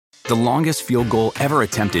The longest field goal ever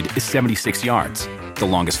attempted is 76 yards. The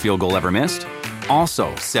longest field goal ever missed?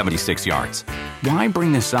 Also 76 yards. Why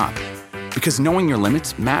bring this up? Because knowing your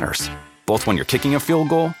limits matters, both when you're kicking a field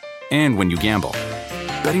goal and when you gamble.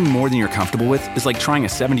 Betting more than you're comfortable with is like trying a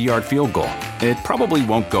 70-yard field goal. It probably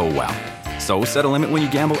won't go well. So set a limit when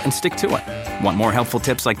you gamble and stick to it. Want more helpful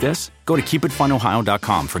tips like this? Go to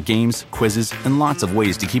keepitfunohio.com for games, quizzes, and lots of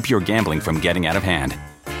ways to keep your gambling from getting out of hand.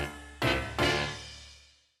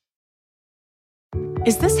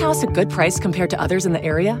 Is this house a good price compared to others in the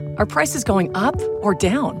area? Are prices going up or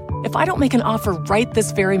down? If I don't make an offer right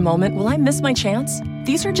this very moment, will I miss my chance?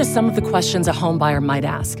 These are just some of the questions a home buyer might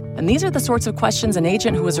ask. And these are the sorts of questions an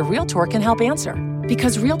agent who is a Realtor can help answer.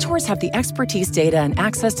 Because Realtors have the expertise, data, and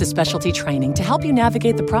access to specialty training to help you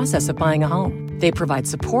navigate the process of buying a home. They provide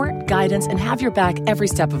support, guidance, and have your back every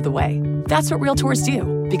step of the way. That's what Realtors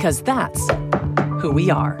do, because that's who we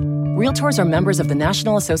are. Realtors are members of the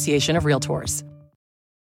National Association of Realtors.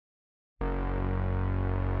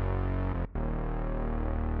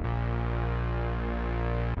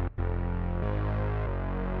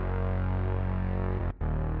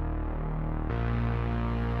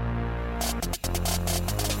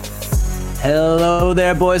 Hello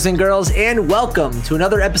there, boys and girls, and welcome to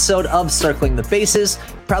another episode of Circling the Bases,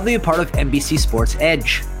 proudly a part of NBC Sports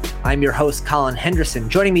Edge. I'm your host, Colin Henderson.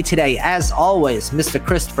 Joining me today, as always, Mr.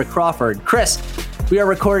 Christopher Crawford. Chris, we are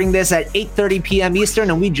recording this at 8:30 p.m. Eastern,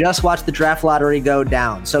 and we just watched the draft lottery go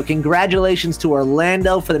down. So congratulations to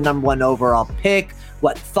Orlando for the number one overall pick.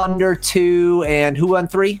 Thunder 2, and who won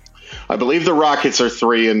 3? I believe the Rockets are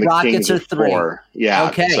 3 and the Kings are 4. Yeah.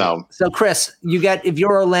 Okay. So Chris, if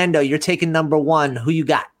you're Orlando, you're taking number 1. Who you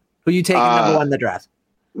got? Who you taking number 1 in the draft?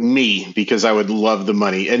 Me, because I would love the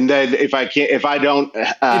money. And then if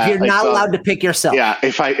you're not allowed to pick yourself. Yeah.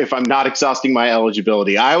 If I'm not exhausting my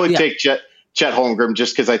eligibility, I would take Chet Holmgren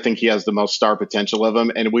just because I think he has the most star potential of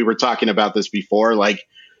them. And we were talking about this before,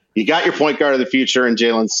 you got your point guard of the future in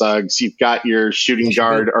Jalen Suggs. You've got your shooting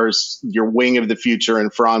guard or your wing of the future in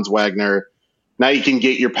Franz Wagner. Now you can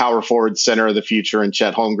get your power forward center of the future in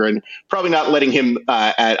Chet Holmgren. Probably not letting him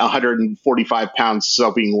at 145 pounds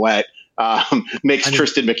soaking wet makes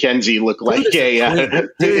Tristan McKenzie look like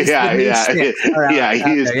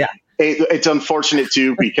It's unfortunate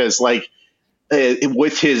too because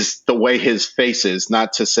with the way his face is,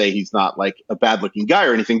 not to say he's not like a bad looking guy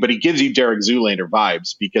or anything, but he gives you Derek Zoolander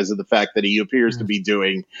vibes because of the fact that he appears to be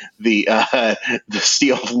doing the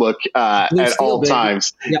steel look at all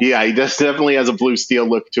times. Yeah, he definitely has a blue steel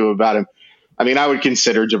look to about him. I mean, I would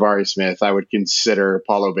consider Jabari Smith. I would consider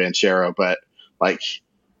Paolo Banchero, but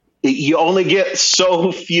you only get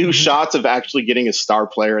so few shots of actually getting a star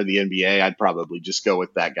player in the NBA. I'd probably just go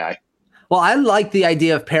with that guy. Well, I like the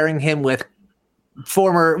idea of pairing him with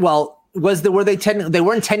they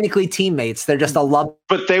weren't technically teammates. They're just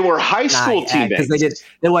but they were high school teammates.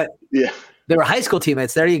 They were high school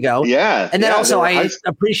teammates. There you go. Yeah. And then I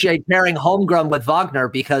appreciate pairing Holmgren with Wagner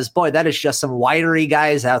because boy, that is just some widery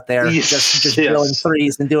guys out there just drilling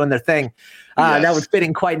threes and doing their thing. That would fit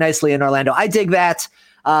in quite nicely in Orlando. I dig that.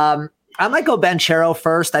 I might go Banchero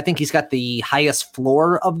first. I think he's got the highest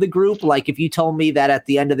floor of the group. Like if you told me that at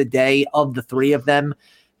the end of the day of the three of them,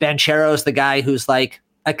 Banchero's the guy who's like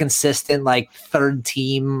a consistent, third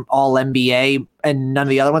team all NBA and none of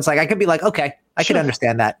the other ones. I could be like, okay, I can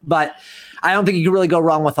understand that. But I don't think you can really go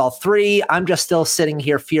wrong with all three. I'm just still sitting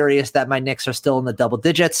here furious that my Knicks are still in the double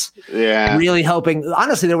digits. Yeah. Really hoping,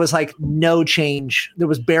 honestly, there was no change. There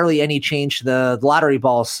was barely any change to the lottery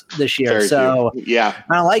balls this year. I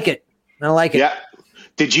don't like it. Yeah.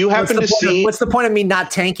 Did you happen to see? What's the point of me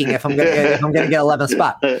not tanking if I'm gonna get 11th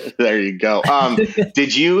spot? There you go.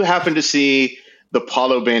 Did you happen to see the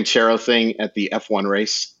Paolo Banchero thing at the F1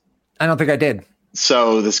 race? I don't think I did.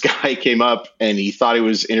 So this guy came up and he thought he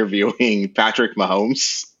was interviewing Patrick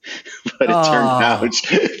Mahomes, but it turned out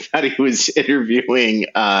that he was interviewing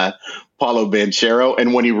Paolo Banchero.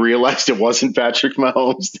 And when he realized it wasn't Patrick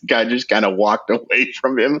Mahomes, the guy just kind of walked away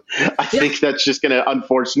from him. I think that's just going to,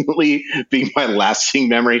 unfortunately, be my lasting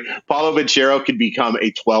memory. Paolo Banchero could become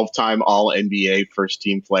a 12-time All-NBA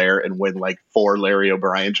first-team player and win 4 Larry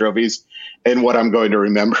O'Brien trophies. And what I'm going to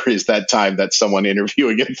remember is that time that someone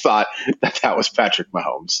interviewing him thought that was Patrick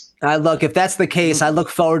Mahomes. Look, if that's the case, I look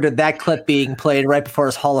forward to that clip being played right before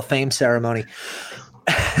his Hall of Fame ceremony.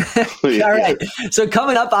 All right. So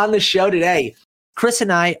coming up on the show today, Chris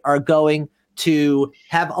and I are going to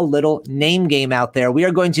have a little name game out there. We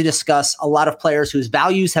are going to discuss a lot of players whose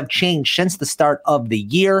values have changed since the start of the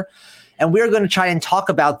year. And we're going to try and talk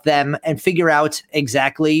about them and figure out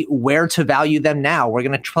exactly where to value them now. We're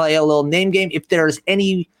going to play a little name game. If there's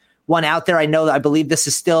any one out there. I believe this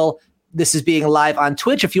is being live on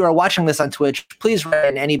Twitch. If you are watching this on Twitch, please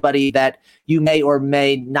write in anybody that you may or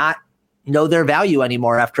may not know their value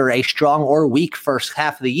anymore after a strong or weak first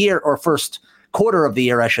half of the year, or first quarter of the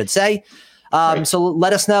year, I should say. Right. So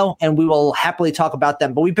let us know, and we will happily talk about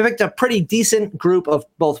them. But we picked a pretty decent group of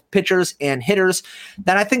both pitchers and hitters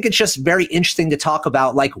that I think it's just very interesting to talk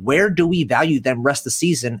about, like, where do we value them rest of the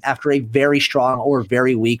season after a very strong or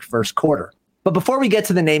very weak first quarter. But before we get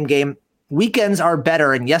to the name game, weekends are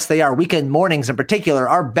better, and yes, they are. Weekend mornings in particular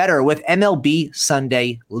are better with MLB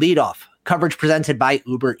Sunday Leadoff, coverage presented by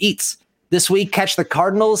Uber Eats. This week, catch the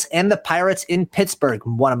Cardinals and the Pirates in Pittsburgh,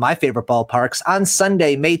 one of my favorite ballparks, on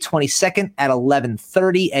Sunday, May 22nd at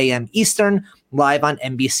 11:30 a.m. Eastern, live on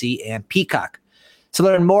NBC and Peacock. To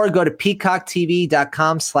learn more, go to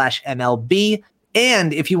peacocktv.com/MLB.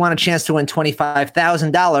 And if you want a chance to win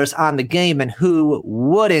 $25,000 on the game, and who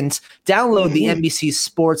wouldn't, download the NBC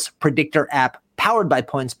Sports Predictor app powered by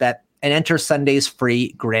PointsBet and enter Sunday's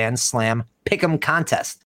free Grand Slam Pick'em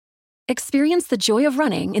contest. Experience the joy of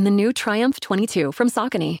running in the new Triumph 22 from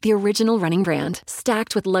Saucony, the original running brand.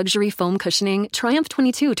 Stacked with luxury foam cushioning, Triumph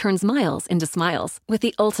 22 turns miles into smiles with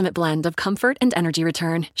the ultimate blend of comfort and energy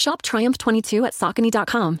return. Shop Triumph 22 at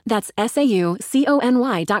Saucony.com. That's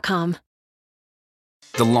SAUCONY.com.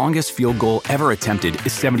 The longest field goal ever attempted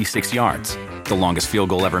is 76 yards. The longest field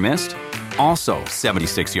goal ever missed? Also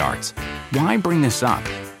 76 yards. Why bring this up?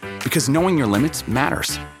 Because knowing your limits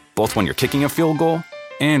matters, both when you're kicking a field goal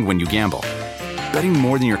and when you gamble. Betting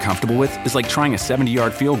more than you're comfortable with is like trying a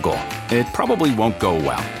 70-yard field goal. It probably won't go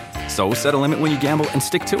well. So set a limit when you gamble and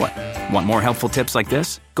stick to it. Want more helpful tips like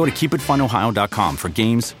this? Go to keepitfunohio.com for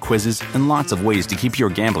games, quizzes, and lots of ways to keep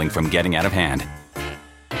your gambling from getting out of hand.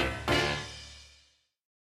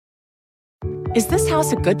 Is this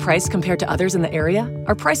house a good price compared to others in the area?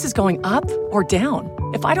 Are prices going up or down?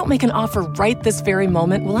 If I don't make an offer right this very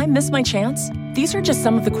moment, will I miss my chance? These are just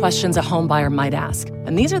some of the questions a home buyer might ask.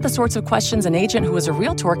 And these are the sorts of questions an agent who is a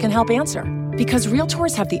Realtor can help answer. Because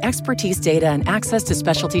Realtors have the expertise, data, and access to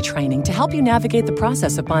specialty training to help you navigate the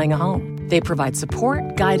process of buying a home. They provide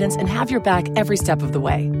support, guidance, and have your back every step of the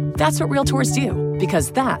way. That's what Realtors do,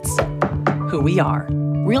 because that's who we are.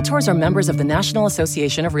 Realtors are members of the National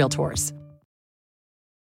Association of Realtors.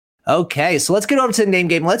 Okay, so let's get over to the name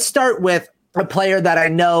game. Let's start with a player that I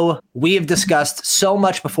know we have discussed so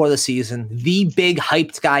much before the season, the big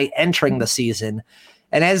hyped guy entering the season.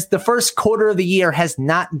 And as the first quarter of the year has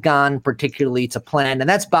not gone particularly to plan, and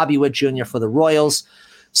that's Bobby Witt Jr. for the Royals.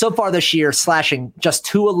 So far this year, slashing just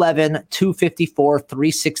 211, 254,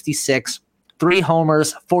 366, 3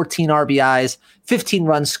 homers, 14 RBIs, 15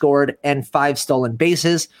 runs scored, and 5 stolen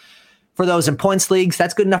bases. For those in points leagues,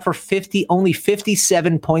 that's good enough for only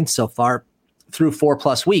 57 points so far through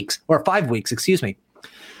 4+ weeks, or 5 weeks, excuse me.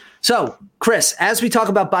 So, Chris, as we talk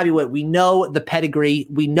about Bobby Witt, we know the pedigree,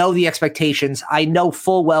 we know the expectations. I know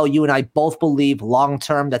full well you and I both believe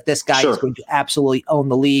long-term that this guy is going to absolutely own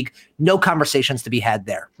the league. No conversations to be had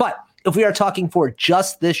there. But if we are talking for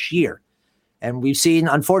just this year, and we've seen,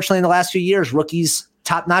 unfortunately, in the last few years,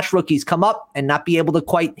 top-notch rookies come up and not be able to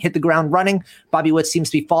quite hit the ground running. Bobby Witt seems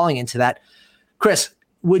to be falling into that. Chris,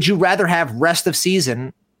 would you rather have rest of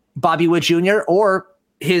season Bobby Witt Jr. or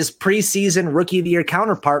his preseason Rookie of the Year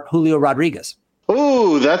counterpart, Julio Rodriguez?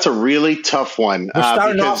 Ooh, that's a really tough one. We're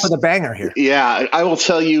starting off with a banger here. Yeah, I will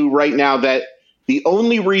tell you right now that the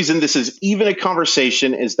only reason this is even a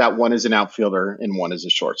conversation is that one is an outfielder and one is a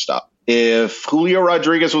shortstop. If Julio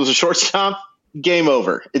Rodriguez was a shortstop, game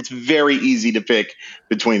over. It's very easy to pick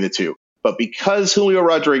between the two. But because Julio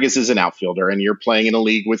Rodriguez is an outfielder and you're playing in a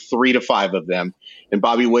league with 3 to 5 of them, and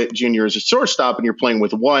Bobby Witt Jr. is a shortstop and you're playing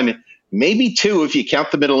with 1, maybe 2 if you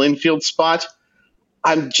count the middle infield spot,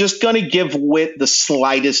 I'm just going to give Witt the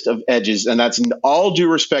slightest of edges, and that's in all due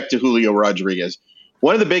respect to Julio Rodriguez.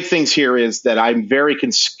 One of the big things here is that I'm very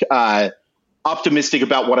optimistic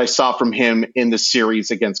about what I saw from him in the series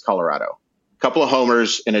against Colorado. A couple of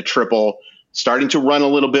homers and a triple. Starting to run a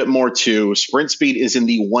little bit more too. Sprint speed is in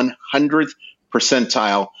the 100th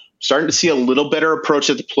percentile. Starting to see a little better approach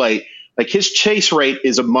at the plate. Like, his chase rate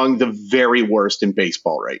is among the very worst in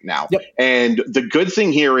baseball right now. Yep. And the good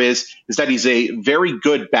thing here is that he's a very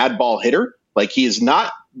good bad ball hitter. Like, he is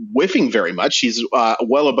not whiffing very much. He's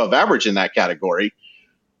well above average in that category.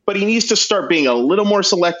 But he needs to start being a little more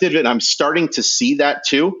selective, and I'm starting to see that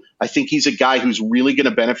too. I think he's a guy who's really going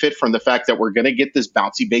to benefit from the fact that we're going to get this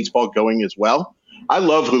bouncy baseball going as well. I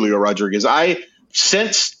love Julio Rodriguez.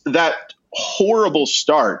 Since that horrible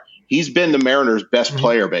start, he's been the Mariners' best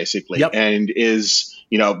player, basically, and is,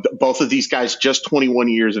 both of these guys just 21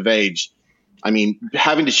 years of age. I mean,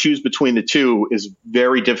 having to choose between the two is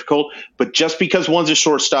very difficult. But just because one's a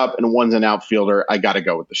shortstop and one's an outfielder, I got to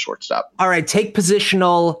go with the shortstop. All right, take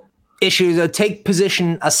positional issues, take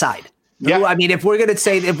position aside. Yeah. I mean, if we're going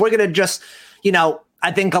to just,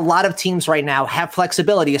 I think a lot of teams right now have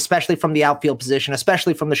flexibility, especially from the outfield position,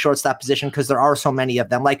 especially from the shortstop position, because there are so many of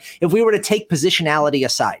them. Like if we were to take positionality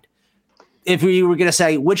aside, if we were going to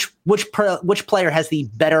say which player has the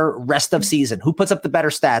better rest of season, who puts up the better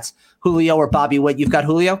stats, Julio or Bobby Witt? You've got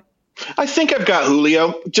Julio? I think I've got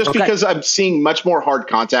Julio just because I'm seeing much more hard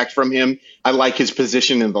contact from him. I like his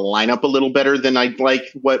position in the lineup a little better than I like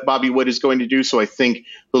what Bobby Witt is going to do. So I think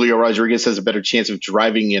Julio Rodriguez has a better chance of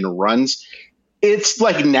driving in runs. It's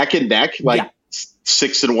like neck and neck,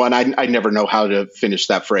 6-1. I never know how to finish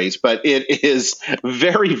that phrase, but it is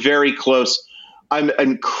very, very close. I'm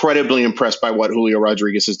incredibly impressed by what Julio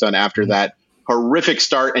Rodriguez has done after that horrific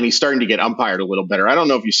start, and he's starting to get umpired a little better. I don't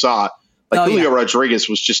know if you saw it. Julio Rodriguez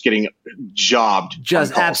was just getting jobbed.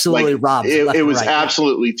 Just absolutely robbed. It was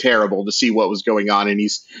absolutely terrible to see what was going on, and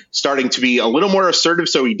he's starting to be a little more assertive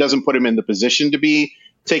so he doesn't put him in the position to be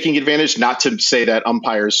taking advantage. Not to say that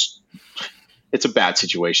umpires – it's a bad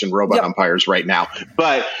situation, robot umpires right now.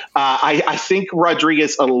 But I think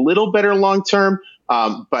Rodriguez a little better long-term.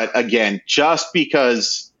 But again, just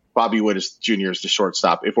because Bobby Witt Jr. is the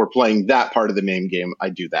shortstop, if we're playing that part of the name game, I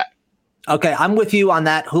do that. Okay, I'm with you on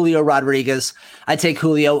that. Julio Rodriguez. I take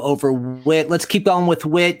Julio over Witt. Let's keep going with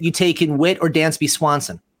Witt. You taking Witt or Dansby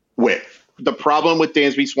Swanson? Witt. The problem with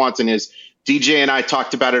Dansby Swanson is DJ and I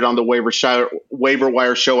talked about it on the waiver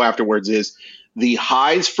wire show afterwards is the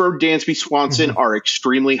highs for Dansby Swanson are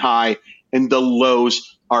extremely high and the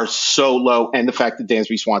lows are so low. And the fact that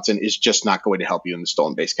Dansby Swanson is just not going to help you in the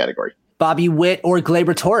stolen base category. Bobby Witt or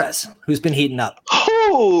Gleyber Torres, who's been heating up?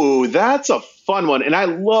 Oh, that's a fun one. And I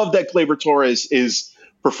love that Gleyber Torres is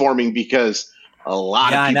performing because a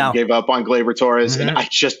lot of people gave up on Gleyber Torres and I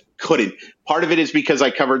just couldn't. Part of it is because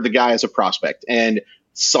I covered the guy as a prospect and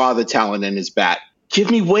saw the talent in his bat. Give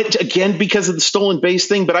me Witt again because of the stolen base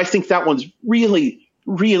thing, but I think that one's really,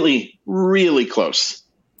 really, really close.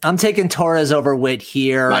 I'm taking Torres over Witt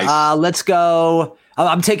here. Nice. Let's go.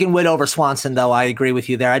 I'm taking Witt over Swanson, though. I agree with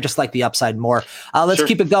you there. I just like the upside more. Let's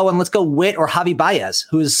keep it going. Let's go Witt or Javi Baez,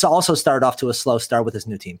 who's also started off to a slow start with his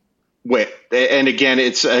new team. Witt. And again,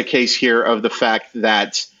 it's a case here of the fact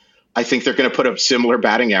that I think they're going to put up similar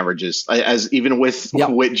batting averages. As even with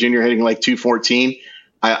Witt Jr. hitting like 214,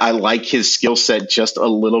 I like his skill set just a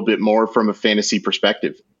little bit more from a fantasy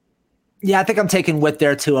perspective. Yeah, I think I'm taking Witt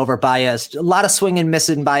there too over Baez. A lot of swing and miss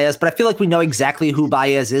in Baez, but I feel like we know exactly who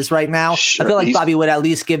Baez is right now. Sure, I feel like Bobby Witt at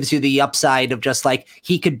least gives you the upside of just like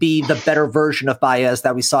he could be the better version of Baez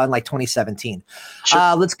that we saw in like 2017.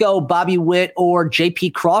 Sure. Let's go Bobby Witt or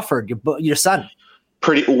JP Crawford, your son.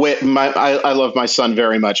 I love my son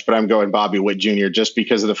very much, but I'm going Bobby Witt Jr. just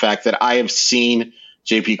because of the fact that I have seen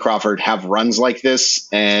JP Crawford have runs like this.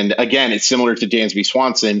 And again, it's similar to Dansby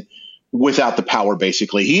Swanson without the power,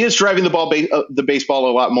 basically. He is driving the baseball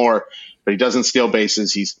a lot more, but he doesn't steal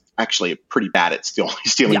bases. He's actually pretty bad at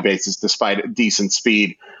stealing bases despite decent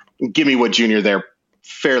speed. Give me Witt Jr. there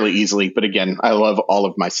fairly easily. But again, I love all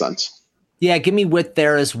of my sons. Yeah, give me Witt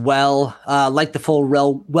there as well. Like the full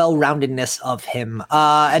well-roundedness of him.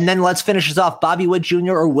 And then let's finish this off. Bobby Witt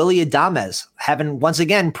Jr. or Willy Adames, having once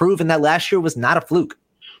again proven that last year was not a fluke.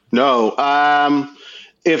 No.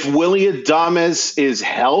 If Willy Adames is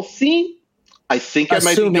healthy, I think I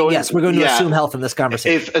might be going. Yes, we're going to assume health in this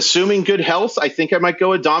conversation. If assuming good health, I think I might go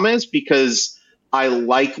Adames because I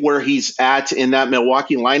like where he's at in that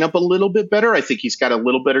Milwaukee lineup a little bit better. I think he's got a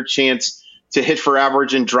little better chance to hit for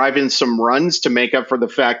average and drive in some runs to make up for the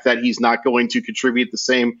fact that he's not going to contribute the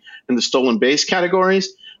same in the stolen base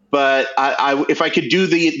categories. But if I could do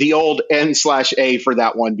the old N/A for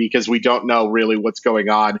that one, because we don't know really what's going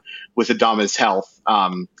on with Adames' health,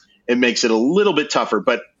 it makes it a little bit tougher.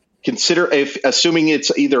 But consider assuming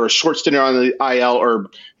it's either a short stint on the IL or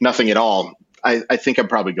nothing at all, I think I'm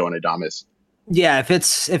probably going Adames. Yeah, if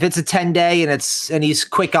it's a 10-day and he's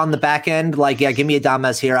quick on the back end, give me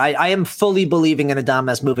Adames here. I am fully believing in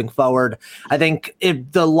Adames moving forward. I think if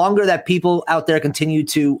the longer that people out there continue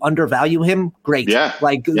to undervalue him, great.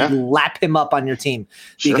 Lap him up on your team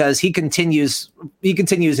because he continues.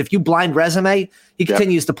 If you blind resume, he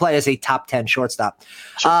continues to play as a top 10 shortstop.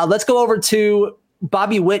 Sure. Let's go over to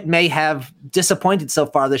Bobby Witt. May have disappointed so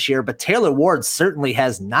far this year, but Taylor Ward certainly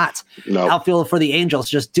has not. No. Outfield for the Angels,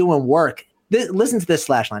 just doing work. Listen to this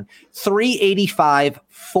slash line: 385,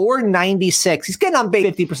 496. He's getting on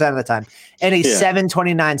base 50% of the time, and a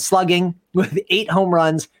 729 slugging with 8 home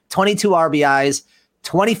runs, 22 RBIs.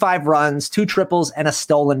 25 runs, 2 triples, and a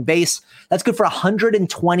stolen base. That's good for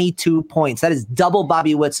 122 points. That is double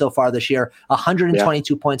Bobby Witt so far this year,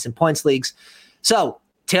 122 points in points leagues. So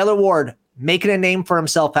Taylor Ward making a name for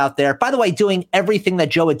himself out there. By the way, doing everything that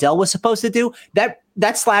Joe Adell was supposed to do.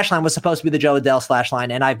 That slash line was supposed to be the Joe Adell slash line,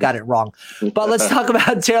 and I've got it wrong. But let's talk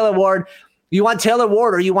about Taylor Ward. You want Taylor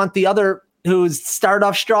Ward, or you want the other who's started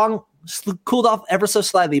off strong, cooled off ever so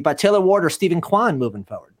slightly, but Taylor Ward or Stephen Kwan moving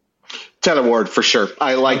forward? Taylor Ward, for sure.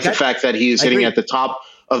 I like the fact that he's hitting at the top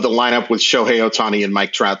of the lineup with Shohei Ohtani and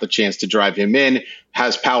Mike Trout, the chance to drive him in,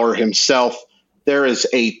 has power himself. There is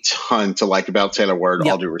a ton to like about Taylor Ward,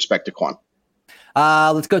 all due respect to Kwan.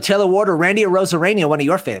 Let's go Taylor Ward or Randy Arozarena, one of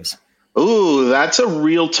your faves. Ooh, that's a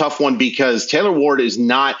real tough one because Taylor Ward is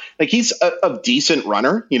not like he's a decent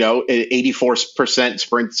runner, 84%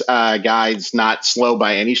 sprint guys, not slow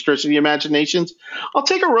by any stretch of the imaginations. I'll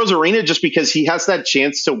take Arozarena just because he has that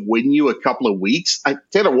chance to win you a couple of weeks.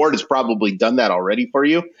 Taylor Ward has probably done that already for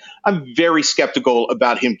you. I'm very skeptical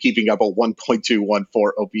about him keeping up a 1.214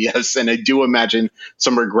 OPS, and I do imagine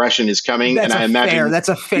some regression is coming. That's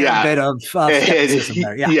a fair bit of skepticism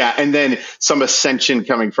there. Yeah, and then some ascension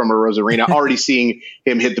coming from Arozarena. Already seeing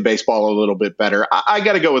him hit the baseball a little bit better. I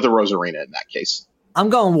got to go with Arozarena in that case. I'm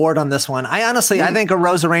going Ward on this one. I think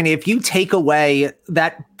Arozarena, if you take away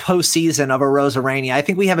that postseason of Arozarena, I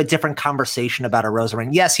think we have a different conversation about Arozarena.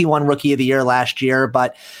 Yes, he won Rookie of the Year last year,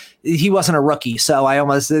 but he wasn't a rookie. So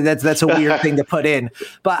that's a weird thing to put in.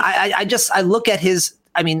 But I look at his,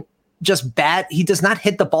 just bad. He does not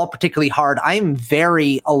hit the ball particularly hard. I'm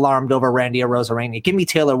very alarmed over Randy Arozarena. Give me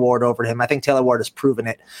Taylor Ward over him. I think Taylor Ward has proven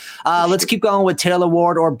it. Let's keep going with Taylor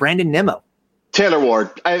Ward or Brandon Nimmo. Taylor Ward,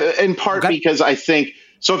 in part because I think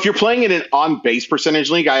so. If you're playing in an on-base percentage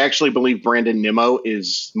league, I actually believe Brandon Nimmo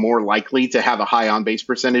is more likely to have a high on-base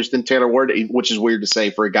percentage than Taylor Ward, which is weird to say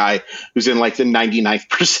for a guy who's in like the 99th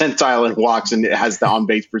percentile in walks and has the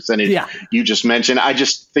on-base percentage you just mentioned. I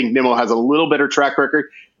just think Nimmo has a little better track record.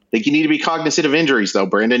 I think you need to be cognizant of injuries, though.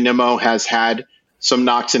 Brandon Nimmo has had some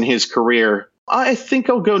knocks in his career. I think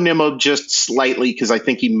I'll go Nimmo just slightly because I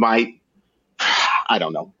think he might. I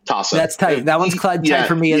don't know. Toss up. That's tight. That one's tight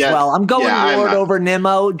for me as well. I'm going Ward over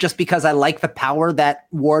Nimmo just because I like the power that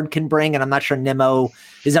Ward can bring, and I'm not sure Nimmo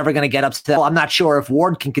is ever going to get up to that. I'm not sure if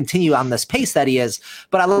Ward can continue on this pace that he is,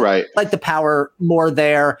 but I like the power more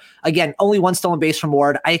there. Again, only 1 stolen base from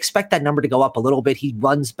Ward. I expect that number to go up a little bit. He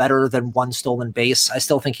runs better than 1 stolen base. I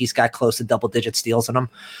still think he's got close to double-digit steals in him.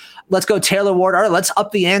 Let's go Taylor Ward. All right, let's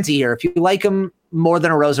up the ante here. If you like him more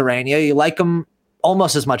than Arozarena, you like him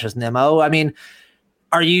almost as much as Nimmo.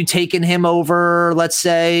 Are you taking him over, let's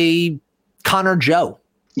say, Connor Joe?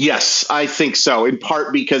 Yes, I think so, in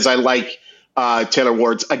part because I like Taylor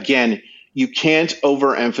Ward's. Again, you can't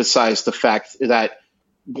overemphasize the fact that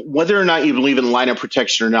whether or not you believe in lineup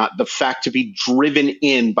protection or not, the fact to be driven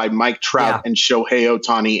in by Mike Trout and Shohei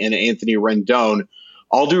Ohtani and Anthony Rendon,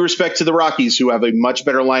 all due respect to the Rockies, who have a much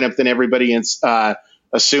better lineup than everybody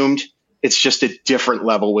assumed. It's just a different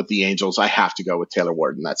level with the Angels. I have to go with Taylor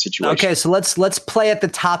Ward in that situation. Okay, so let's play at the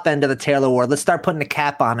top end of the Taylor Ward. Let's start putting a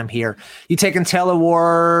cap on him here. You taking Taylor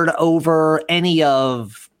Ward over any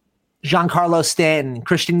of Giancarlo Stanton,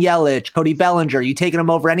 Christian Yelich, Cody Bellinger? You taking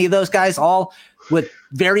him over any of those guys, all with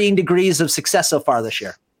varying degrees of success so far this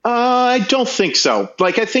year? I don't think so.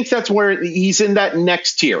 I think that's where he's in that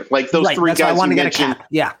next tier. Those three guys you mentioned.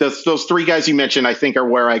 Yeah, those 3 guys you mentioned, I think, are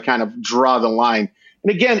where I kind of draw the line. And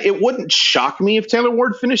again, it wouldn't shock me if Taylor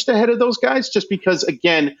Ward finished ahead of those guys just because,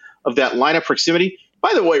 again, of that lineup proximity.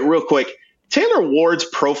 By the way, real quick, Taylor Ward's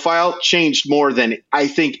profile changed more than I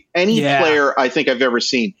think any player I think I've ever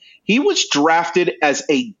seen. He was drafted as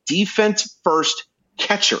a defense-first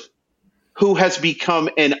catcher who has become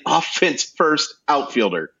an offense-first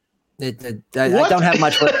outfielder. I don't have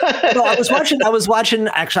much. No, I was watching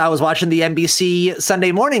the NBC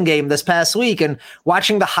Sunday morning game this past week and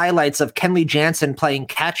watching the highlights of Kenley Jansen playing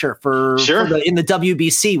catcher in the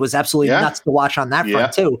WBC was absolutely nuts to watch on that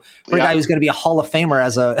front too. For a guy who's going to be a Hall of Famer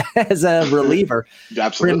as a reliever.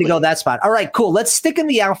 Absolutely. For him to go that spot. All right, cool. Let's stick in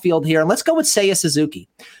the outfield here and let's go with Seiya Suzuki.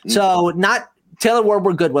 So not Taylor Ward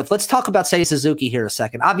we're good with. Let's talk about Seiya Suzuki here a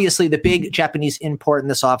second. Obviously, the big Japanese import in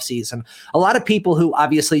this offseason. A lot of people who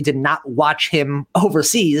obviously did not watch him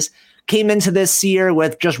overseas came into this year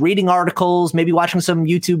with just reading articles, maybe watching some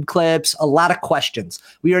YouTube clips, a lot of questions.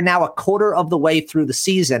 We are now a quarter of the way through the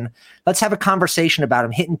season. Let's have a conversation about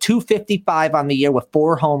him. Hitting .255 on the year with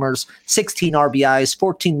 4 homers, 16 RBIs,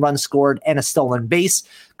 14 runs scored, and a stolen base.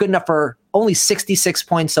 Good enough for only 66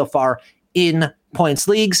 points so far in points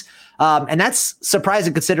leagues. And that's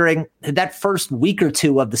surprising considering that first week or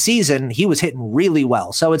two of the season, he was hitting really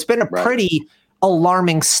well. So it's been a pretty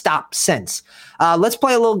alarming stop since. Let's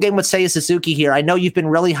play a little game with Seiya Suzuki here. I know you've been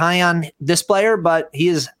really high on this player, but he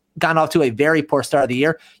has gone off to a very poor start of the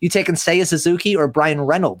year. You taking Seiya Suzuki or Brian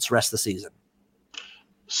Reynolds rest of the season?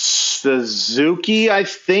 Suzuki, I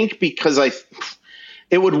think, because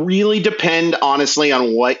it would really depend, honestly,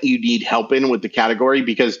 on what you need help in with the category,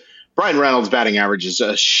 because Brian Reynolds' batting average is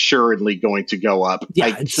assuredly going to go up. Yeah,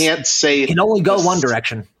 I can't say it can only go one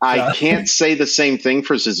direction. I can't say the same thing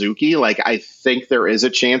for Suzuki. Like, I think there is a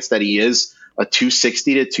chance that he is a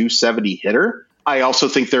 260 to 270 hitter. I also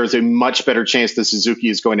think there is a much better chance that Suzuki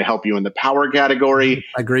is going to help you in the power category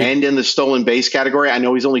and in the stolen base category. I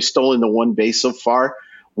know he's only stolen the one base so far.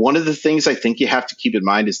 One of the things I think you have to keep in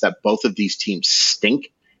mind is that both of these teams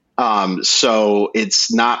stink. So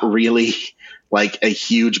it's not really like a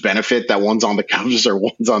huge benefit that one's on the Cubs or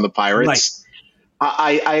one's on the Pirates.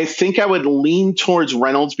 Right. I think I would lean towards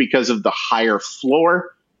Reynolds because of the higher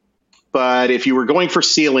floor. But if you were going for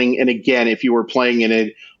ceiling, and again, if you were playing in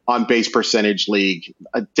an on-base percentage league,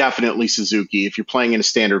 definitely Suzuki. If you're playing in a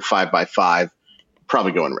standard 5x5,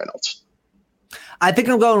 probably going Reynolds. I think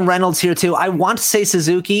I'm going Reynolds here too. I want to say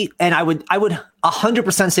Suzuki, and I would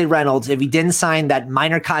 100% say Reynolds if he didn't sign that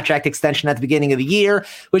minor contract extension at the beginning of the year,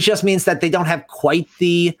 which just means that they don't have quite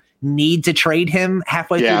the need to trade him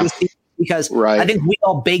halfway through the season. Because I think we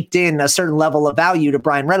all baked in a certain level of value to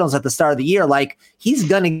Brian Reynolds at the start of the year. Like, he's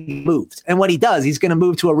going to get moved. And when he does, he's going to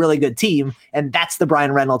move to a really good team. And that's the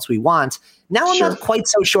Brian Reynolds we want. Now I'm not quite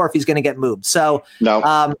so sure if he's going to get moved. So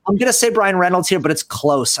I'm going to say Brian Reynolds here, but it's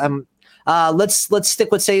close. Let's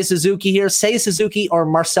stick with Seiya Suzuki here. Seiya Suzuki or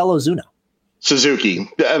Marcell Ozuna? Suzuki,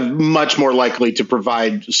 much more likely to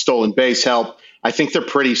provide stolen base help. I think they're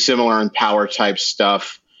pretty similar in power type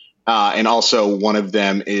stuff. And also one of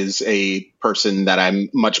them is a person that I'm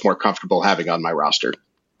much more comfortable having on my roster.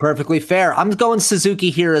 Perfectly fair. I'm going Suzuki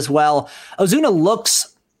here as well. Ozuna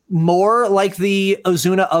looks more like the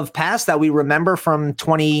Ozuna of past that we remember from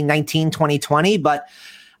 2019, 2020, but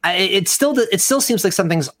it still seems like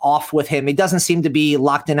something's off with him. He doesn't seem to be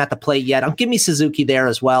locked in at the plate yet. Give me Suzuki there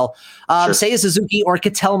as well. Seiya Suzuki or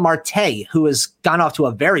Ketel Marte, who has gone off to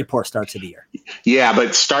a very poor start to the year. Yeah,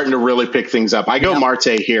 but starting to really pick things up. I go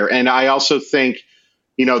Marte here. And I also think,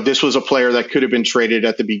 this was a player that could have been traded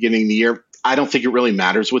at the beginning of the year. I don't think it really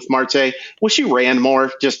matters with Marte. Wish he ran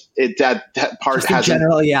more. Just that part hasn't.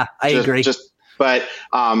 Generally, yeah, I agree. But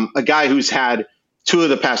a guy who's had 2 of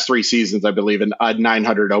the past 3 seasons, I believe, in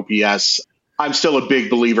 900 OPS. I'm still a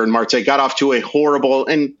big believer in Marte. Got off to a horrible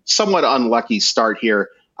and somewhat unlucky start here.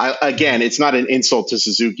 Again, it's not an insult to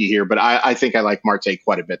Suzuki here, but I think I like Marte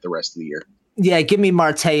quite a bit the rest of the year. Yeah, give me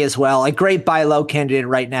Marte as well. A great buy low candidate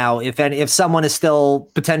right now. If someone is still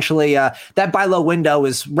potentially that buy low window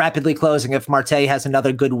is rapidly closing if Marte has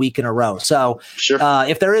another good week in a row. So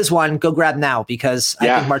if there is one, go grab now because I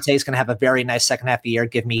think Marte is going to have a very nice second half of the year.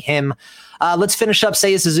 Give me him. Let's finish up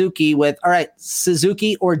Seiya Suzuki with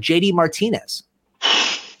Suzuki or JD Martinez.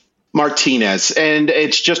 Martinez, and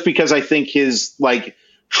it's just because I think his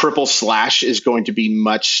triple slash is going to be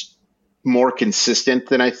much more consistent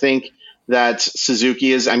than I think that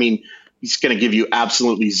Suzuki is. I mean, he's going to give you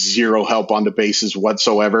absolutely zero help on the bases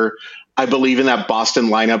whatsoever. I believe in that Boston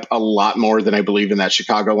lineup a lot more than I believe in that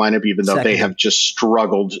Chicago lineup, even though they have just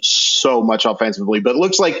struggled so much offensively. But it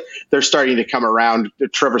looks like they're starting to come around.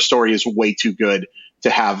 Trevor Story is way too good to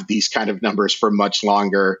have these kind of numbers for much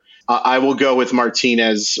longer. I will go with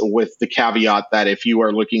Martinez with the caveat that if you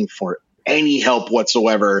are looking for any help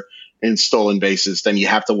whatsoever in stolen bases, then you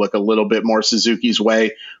have to look a little bit more Suzuki's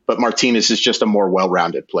way. But Martinez is just a more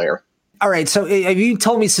well-rounded player. All right, so if you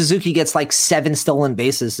told me Suzuki gets 7 stolen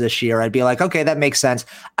bases this year, I'd be like, okay, that makes sense.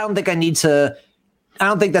 I don't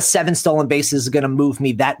think the 7 stolen bases is going to move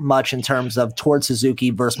me that much in terms of towards Suzuki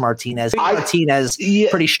versus Martinez. Martinez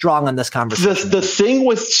pretty strong on this conversation. The thing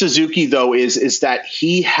with Suzuki, though, is that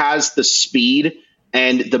he has the speed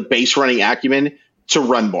and the base running acumen to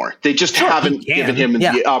run more. They just haven't given him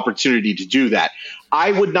the opportunity to do that.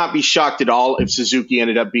 I would not be shocked at all if Suzuki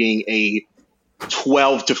ended up being a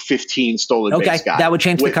 12 to 15 stolen base guy. That would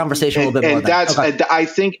change the conversation a little bit more. And that's, I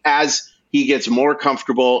think as he gets more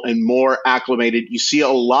comfortable and more acclimated, you see a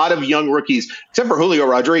lot of young rookies, except for Julio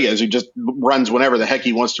Rodriguez, who just runs whenever the heck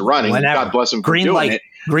he wants to run. And God bless him for doing it.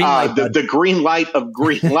 The green light of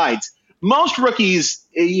green lights. Most rookies,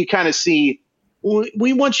 you kind of see,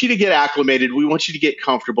 we want you to get acclimated. We want you to get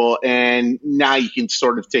comfortable. And now you can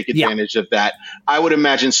sort of take advantage of that. I would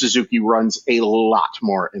imagine Suzuki runs a lot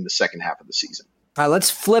more in the second half of the season. All right, let's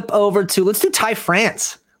flip over to, let's do Ty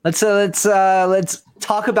France. Let's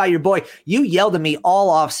talk about your boy. You yelled at me all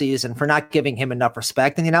offseason for not giving him enough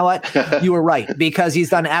respect. And you know what? You were right, because he's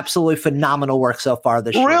done absolutely phenomenal work so far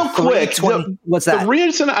this year. Real quick, what's that? The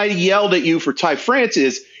reason I yelled at you for Ty France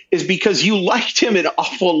is because you liked him an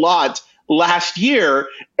awful lot last year,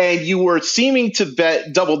 and you were seeming to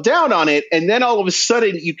double down on it, and then all of a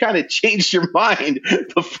sudden you kind of changed your mind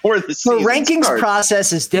before the season. The rankings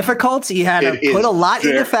process is difficult. You had to put a lot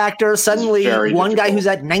into factor. Suddenly, one guy who's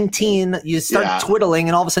at 19, you start twiddling,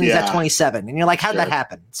 and all of a sudden he's at 27, and you're like, "How'd that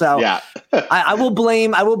happen?" So, I will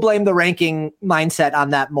blame the ranking mindset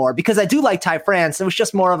on that more, because I do like Ty France. It was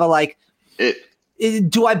just more of a like.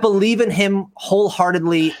 Do I believe in him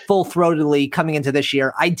wholeheartedly, full-throatedly coming into this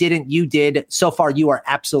year? I didn't. You did. So far, you are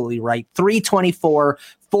absolutely right. 324,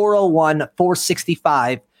 401,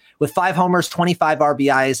 465 with 5 homers, 25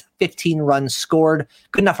 RBIs, 15 runs scored.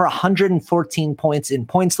 Good enough for 114 points in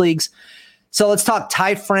points leagues. So let's talk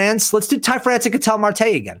Ty France. Let's do Ty France and Ketel Marte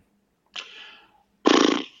again.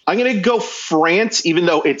 I'm going to go France, even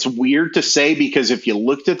though it's weird to say, because if you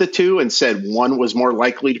looked at the two and said one was more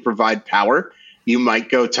likely to provide power, you might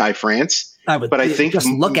go Ty France. But I think just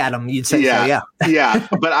look at him, you'd say, yeah.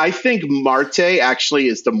 But I think Marte actually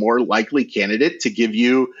is the more likely candidate to give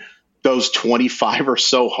you those 25 or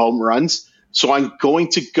so home runs. So I'm going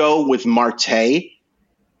to go with Marte.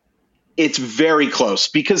 It's very close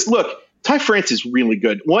because look, Ty France is really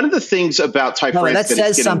good. One of the things about Ty France that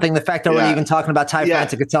says something. The fact that we're even talking about Ty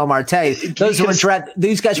France and Ketel Marte,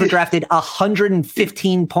 these guys were drafted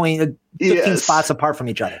 115 spots apart from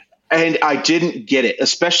each other. And I didn't get it,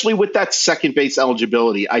 especially with that second base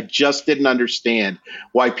eligibility. I just didn't understand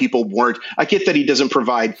why people weren't. I get that he doesn't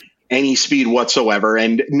provide any speed whatsoever.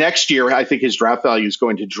 And next year, I think his draft value is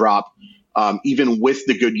going to drop even with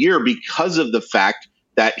the good year because of the fact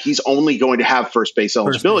that he's only going to have first base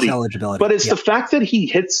eligibility. But it's the fact that he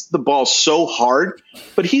hits the ball so hard,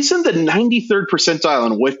 but he's in the 93rd percentile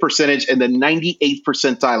in whiff percentage and the 98th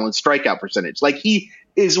percentile in strikeout percentage. Like he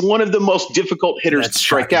is one of the most difficult hitters to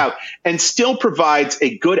strike out and still provides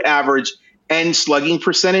a good average and slugging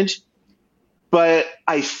percentage. But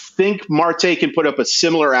I think Marte can put up a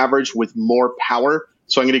similar average with more power.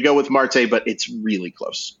 So I'm going to go with Marte, but it's really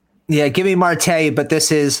close. Yeah, give me Marte, but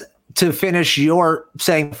this is, to finish your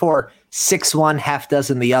saying before, 6-1, half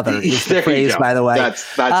dozen the other is the phrase, by the way. That's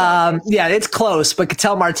it's close, but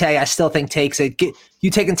Ketel Marte I still think takes it.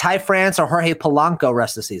 You taking Ty France or Jorge Polanco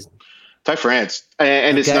rest of the season? Ty France.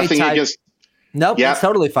 And it's nothing against. Nope, that's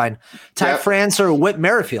totally fine. Ty France or Whit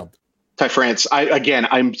Merrifield? Ty France.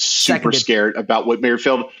 I'm super scared about Whit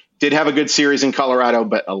Merrifield. Did have a good series in Colorado,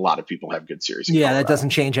 but a lot of people have good series in Colorado. That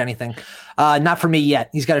doesn't change anything. Not for me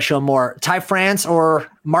yet. He's got to show more. Ty France or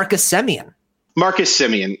Marcus Semien? Marcus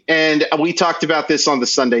Semien. And we talked about this on the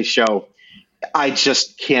Sunday show. I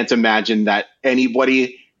just can't imagine that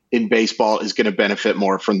anybody in baseball is going to benefit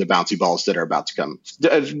more from the bouncy balls that are about to come.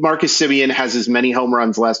 Marcus Semien has as many home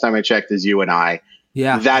runs last time I checked as you and I.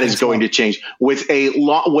 Yeah, that is going to change with a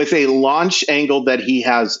launch angle that he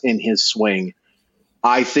has in his swing.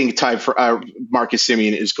 I think Marcus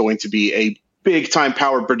Semien is going to be a big-time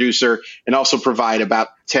power producer and also provide about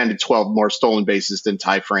 10 to 12 more stolen bases than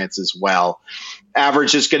Ty France as well.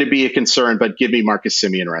 Average is going to be a concern, but give me Marcus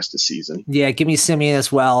Semien rest of season. Yeah, give me Semien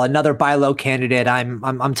as well. Another buy low candidate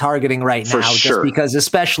I'm targeting right now, just because,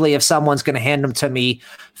 especially if someone's going to hand him to me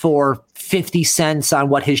for 50 cents on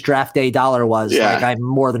what his draft day dollar was. Like, I'm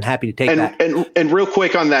more than happy to take that. And real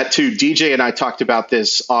quick on that too, DJ and I talked about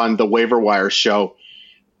this on the Waiver Wire show.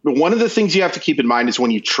 But one of the things you have to keep in mind is when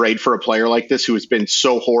you trade for a player like this who has been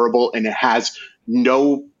so horrible and has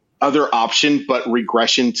no other option but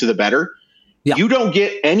regression to the better, you don't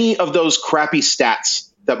get any of those crappy stats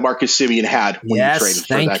that Marcus Semien had when you traded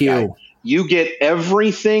for that guy. You get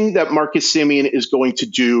everything that Marcus Semien is going to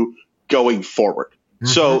do going forward. Mm-hmm.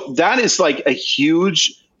 So that is like a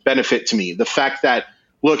huge benefit to me. The fact that,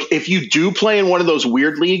 look, if you do play in one of those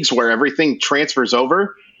weird leagues where everything transfers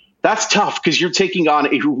over, that's tough because you're taking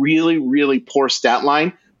on a really, really poor stat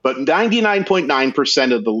line. But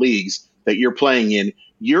 99.9% of the leagues that you're playing in,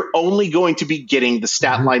 you're only going to be getting the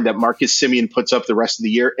stat line that Marcus Semien puts up the rest of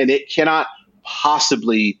the year, and it cannot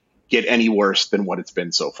possibly get any worse than what it's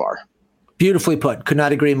been so far. Beautifully put. Could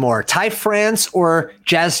not agree more. Ty France or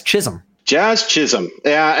Jazz Chisholm? Jazz Chisholm.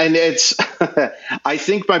 Yeah, and it's I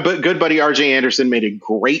think my good buddy RJ Anderson made a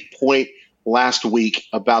great point last week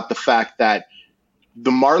about the fact that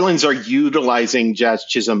the Marlins are utilizing Jazz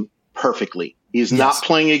Chisholm perfectly. He's not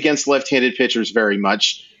playing against left-handed pitchers very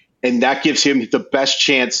much, and that gives him the best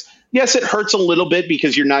chance. Yes, it hurts a little bit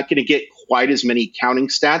because you're not going to get quite as many counting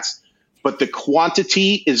stats, but the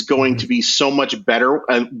quantity is going to be so much better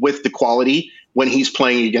with the quality when he's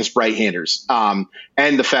playing against right-handers. And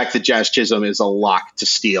the fact that Jazz Chisholm is a lock to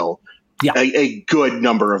steal a good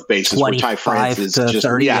number of bases where Ty France is just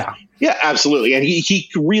 30, yeah, absolutely. And he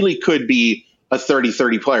really could be a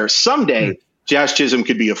 30-30 player. Someday, Jazz Chisholm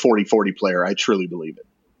could be a 40-40 player. I truly believe it.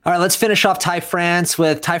 All right, let's finish off Ty France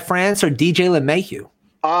with Ty France or DJ LeMahieu.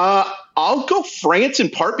 I'll go France in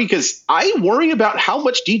part because I worry about how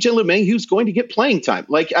much DJ LeMahieu is going to get playing time.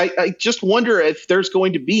 Like, I just wonder if there's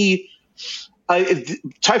going to be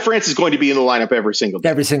Ty France is going to be in the lineup every single day.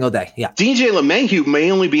 Every single day, yeah. DJ LeMahieu may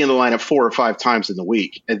only be in the lineup 4 or 5 times in the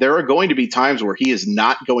week. And there are going to be times where he is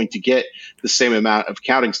not going to get the same amount of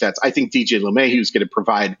counting stats. I think DJ LeMahieu is going to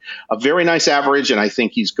provide a very nice average, and I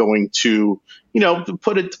think he's going to,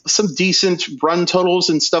 put some decent run totals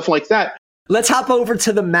and stuff like that. Let's hop over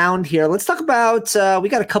to the mound here. Let's talk about, we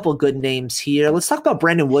got a couple good names here. Let's talk about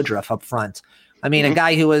Brandon Woodruff up front. I mean, a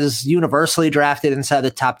guy who was universally drafted inside the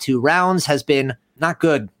top 2 rounds has been not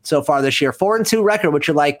good so far this year. 4-2 record, which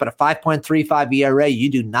you like, but a 5.35 ERA, you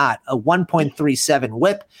do not. A 1.37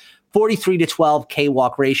 WHIP, 43-12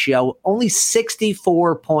 K-walk ratio, only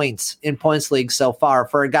 64 points in points league so far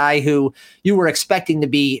for a guy who you were expecting to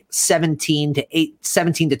be 17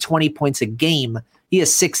 to 20 points a game. He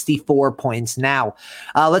has 64 points now.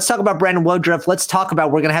 Let's talk about Brandon Woodruff. We're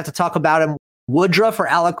going to have to talk about him. Woodruff or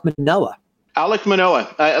Alek Manoah? Alek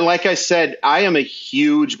Manoah. Like I said, I am a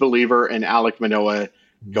huge believer in Alek Manoah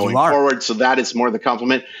going forward, so that is more the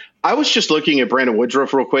compliment. I was just looking at Brandon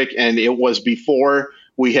Woodruff real quick, and it was before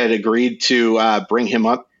we had agreed to bring him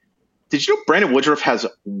up. Did you know Brandon Woodruff has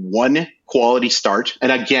 1 quality start?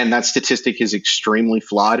 And again, that statistic is extremely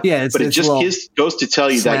flawed. Yeah, but it just goes to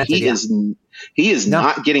tell you that he is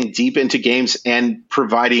not getting deep into games and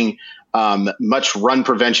providing much run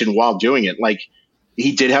prevention while doing it. Like,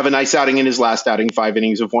 he did have a nice outing in his last outing, 5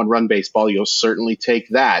 innings of 1-run baseball. You'll certainly take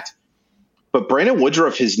that. But Brandon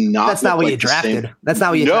Woodruff has not. That's not what you drafted. That's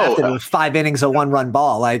not what you drafted with 5 innings of 1-run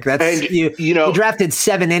ball. Like, that's you drafted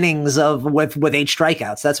 7 innings with 8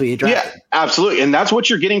 strikeouts. That's what you drafted. Yeah, absolutely. And that's what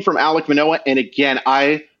you're getting from Alek Manoah. And again,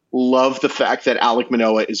 I love the fact that Alek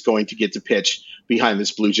Manoah is going to get to pitch behind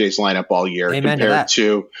this Blue Jays lineup all year. Amen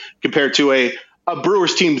compared to a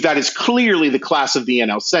Brewers team that is clearly the class of the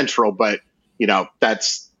NL Central, but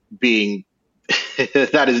that's being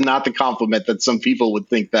that is not the compliment that some people would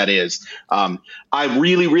think that is. I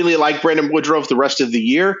really, really like Brandon Woodruff the rest of the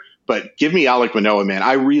year, but give me Alek Manoah, man.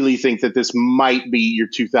 I really think that this might be your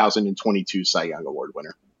 2022 Cy Young Award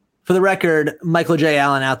winner. For the record, Michael J.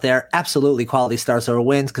 Allen out there, absolutely quality starts over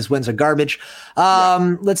wins because wins are garbage.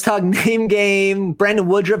 Let's talk name game. Brandon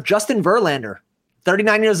Woodruff, Justin Verlander,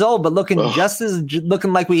 39 years old, but looking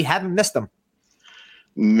like we haven't missed him.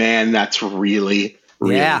 Man, that's really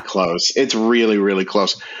close. It's really, really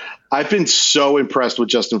close. I've been so impressed with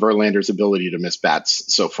Justin Verlander's ability to miss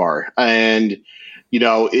bats so far. And,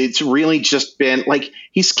 it's really just been like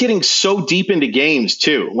he's getting so deep into games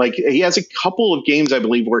too. Like, he has a couple of games, I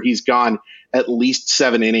believe, where he's gone at least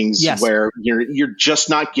 7 innings where you're just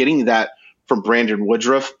not getting that from Brandon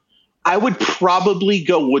Woodruff. I would probably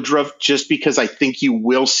go Woodruff just because I think you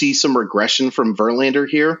will see some regression from Verlander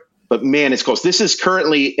here. But man, it's close. This is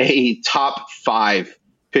currently a top 5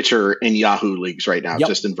 pitcher in Yahoo leagues right now,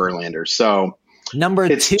 Justin Verlander. So number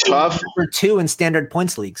 2 in standard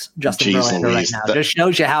points leagues, Justin Verlander right now. Just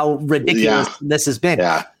shows you how ridiculous this has been.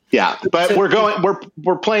 Yeah. But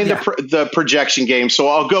we're playing the projection game, so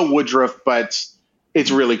I'll go Woodruff, but it's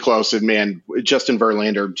really close. And man, Justin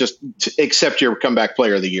Verlander, just accept your comeback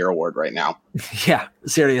player of the year award right now. Yeah,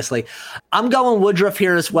 seriously. I'm going Woodruff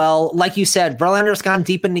here as well. Like you said, Verlander's gone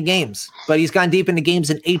deep into games, but he's gone deep into games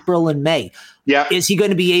in April and May. Yeah. Is he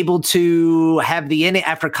going to be able to have the inning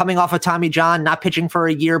after coming off of Tommy John, not pitching for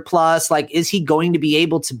a year plus? Like, is he going to be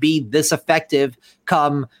able to be this effective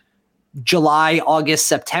come July, August,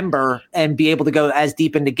 September, and be able to go as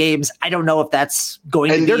deep into games? I don't know if that's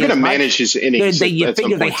going to be. And they're going to manage his innings. You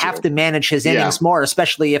figure they have to manage his innings more,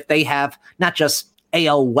 especially if they have not just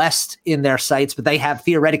AL West in their sights, but they have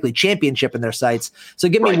theoretically championship in their sights. So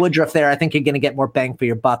give me Woodruff there. I think you're going to get more bang for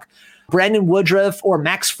your buck. Brandon Woodruff or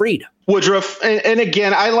Max Fried? Woodruff. And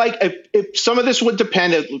again, I like if some of this would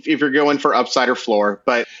depend if you're going for upside or floor,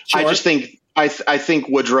 but I just think I think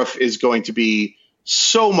Woodruff is going to be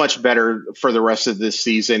so much better for the rest of this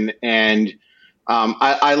season. And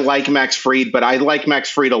I like Max Fried, but I like Max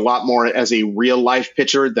Fried a lot more as a real life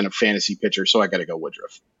pitcher than a fantasy pitcher. So I got to go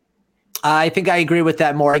Woodruff. I think I agree with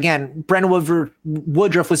that more. Again, Brandon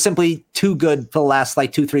Woodruff was simply too good for the last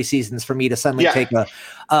 2-3 seasons for me to suddenly take a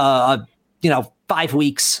 5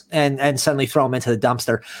 weeks and suddenly throw him into the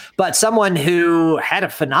dumpster. But someone who had a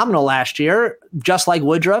phenomenal last year, just like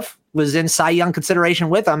Woodruff, was in Cy Young consideration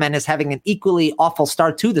with him and is having an equally awful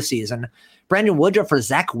start to the season. Brandon Woodruff or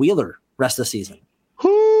Zach Wheeler rest of the season?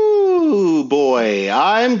 Ooh, boy.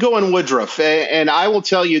 I'm going Woodruff. And I will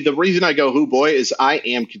tell you, the reason I go, boy, is I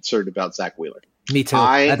am concerned about Zach Wheeler. Me too.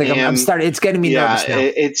 I think I'm starting. It's getting me nervous now.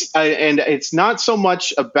 It's not so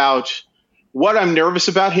much about what I'm nervous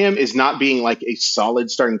about him is not being like a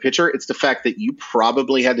solid starting pitcher. It's the fact that you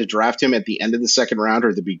probably had to draft him at the end of the second round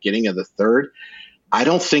or the beginning of the third. I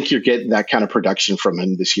don't think you're getting that kind of production from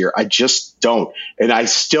him this year. I just don't. And I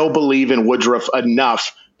still believe in Woodruff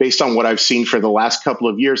enough based on what I've seen for the last couple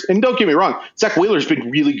of years. And don't get me wrong, Zach Wheeler's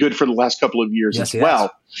been really good for the last couple of years as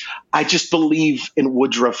well. I just believe in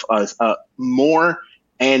Woodruff more.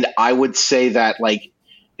 And I would say that, like,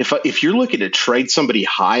 if you're looking to trade somebody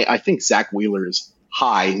high, I think Zach Wheeler is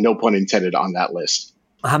high, no pun intended, on that list.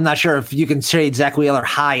 I'm not sure if you can trade Zach Wheeler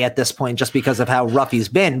high at this point just because of how rough he's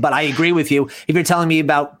been, but I agree with you. If you're telling me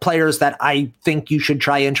about players that I think you should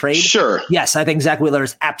try and trade, sure. Yes, I think Zach Wheeler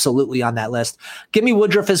is absolutely on that list. Give me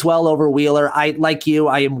Woodruff as well over Wheeler. I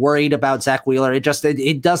am worried about Zach Wheeler.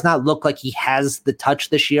 It does not look like he has the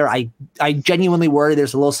touch this year. I genuinely worry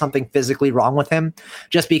there's a little something physically wrong with him,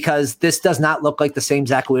 just because this does not look like the same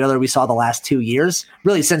Zach Wheeler we saw the last 2 years,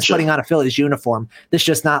 really since putting on a Phillies uniform. This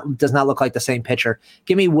just does not look like the same pitcher.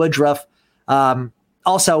 Give me Woodruff.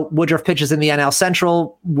 Also, Woodruff pitches in the NL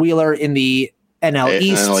Central, Wheeler in the NL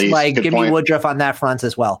East. Give me Woodruff on that front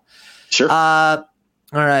as well. Sure. All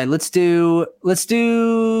right, let's do Noah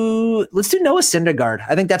Syndergaard.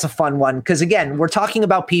 I think that's a fun one because, again, we're talking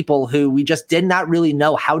about people who we just did not really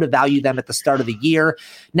know how to value them at the start of the year.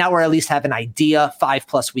 Now we're at least have an idea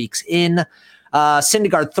 5+ weeks in.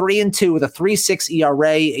 Syndergaard 3-2 with a 3.6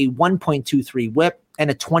 ERA, a 1.23 WHIP, and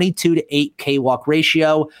a 22-8 K-walk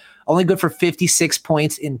ratio. Only good for 56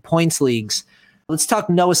 points in points leagues. Let's talk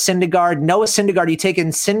Noah Syndergaard. Noah Syndergaard, you taking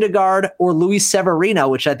Syndergaard or Luis Severino,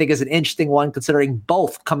 which I think is an interesting one considering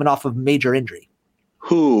both coming off of major injury.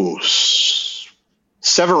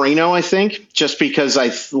 Severino, I think, just because I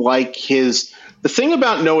like his – the thing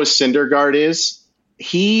about Noah Syndergaard is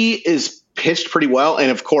he is pitched pretty well, and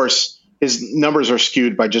of course his numbers are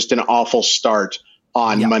skewed by just an awful start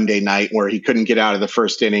on Monday night where he couldn't get out of the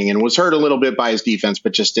first inning and was hurt a little bit by his defense,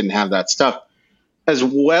 but just didn't have that stuff. As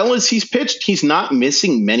well as he's pitched, he's not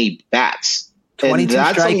missing many bats. 22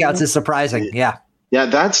 strikeouts is surprising. Yeah. Yeah,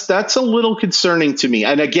 that's a little concerning to me.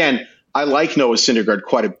 And again, I like Noah Syndergaard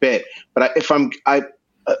quite a bit, but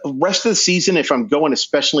rest of the season, if I'm going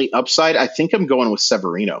especially upside, I think I'm going with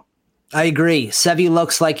Severino. I agree. Sevy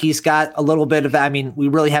looks like he's got a little bit of, we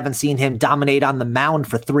really haven't seen him dominate on the mound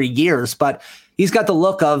for 3 years, but he's got the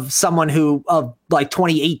look of someone of like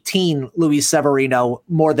 2018 Luis Severino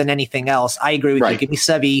more than anything else. I agree with you. Give me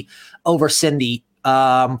Sevy over Cindy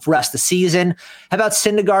for rest of the season. How about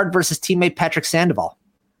Syndergaard versus teammate Patrick Sandoval?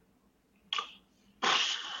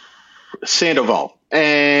 Sandoval.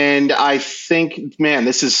 And I think, man,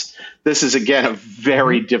 this is again a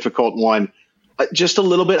very difficult one. Just a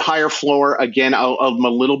little bit higher floor. Again, I'm a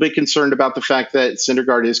little bit concerned about the fact that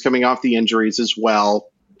Syndergaard is coming off the injuries as well.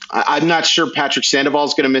 I'm not sure Patrick Sandoval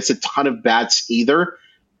is going to miss a ton of bats either,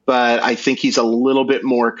 but I think he's a little bit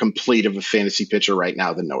more complete of a fantasy pitcher right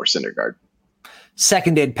now than Noah Syndergaard.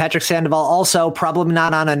 Seconded. Patrick Sandoval also probably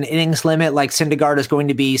not on an innings limit like Syndergaard is going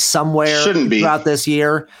to be somewhere throughout this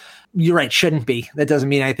year. You're right. Shouldn't be. That doesn't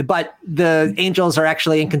mean anything. But the Angels are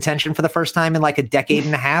actually in contention for the first time in like a decade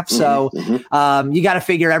and a half. So you got to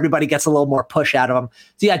figure everybody gets a little more push out of them.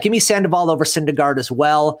 So yeah, give me Sandoval over Syndergaard as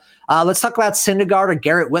well. Let's talk about Syndergaard or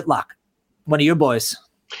Garrett Whitlock, one of your boys.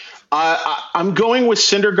 I'm going with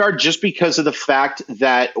Syndergaard just because of the fact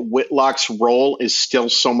that Whitlock's role is still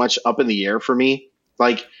so much up in the air for me.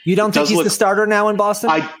 Like, you don't think he's the starter now in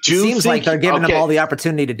Boston? I do. It seems like they're giving him all the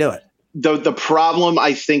opportunity to do it. The problem,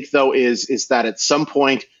 I think, though, is that at some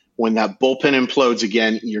point when that bullpen implodes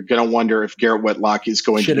again, you're going to wonder if Garrett Whitlock is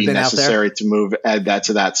going to be necessary to add that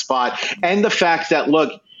to that spot. And the fact that,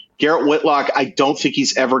 look, Garrett Whitlock, I don't think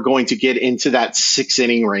he's ever going to get into that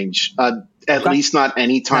 6-inning range, at least not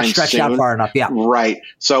anytime soon. Stretched out far enough, yeah. Right.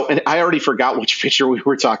 So, and I already forgot which pitcher we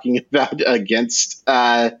were talking about against.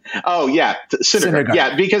 Syndergaard.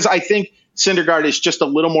 Yeah, because I think Syndergaard is just a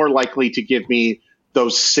little more likely to give me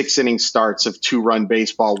those 6-inning starts of 2-run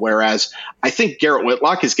baseball, whereas I think Garrett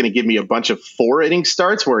Whitlock is going to give me a bunch of 4-inning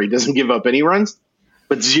starts where he doesn't give up any runs,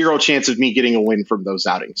 but zero chance of me getting a win from those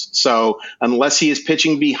outings. So unless he is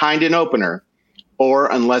pitching behind an opener or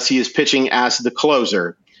unless he is pitching as the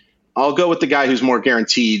closer, I'll go with the guy who's more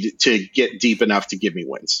guaranteed to get deep enough to give me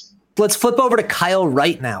wins. Let's flip over to Kyle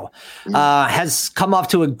Wright now. Has come off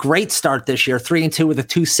to a great start this year, 3-2 with a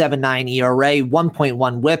 2.79 ERA,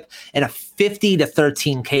 1.1 WHIP, and a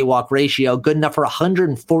 50-13 K-walk ratio, good enough for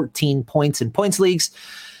 114 points in points leagues.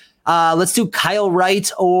 Let's do Kyle Wright,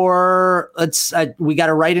 or we got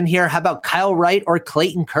a Wright in here. How about Kyle Wright or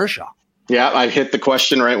Clayton Kershaw? Yeah, I hit the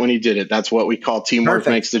question right when he did it. That's what we call teamwork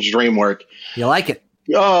makes the dream work. You like it?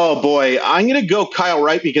 Oh, boy. I'm going to go Kyle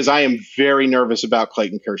Wright because I am very nervous about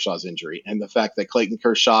Clayton Kershaw's injury and the fact that Clayton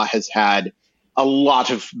Kershaw has had a lot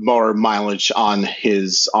of more mileage on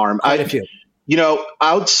his arm.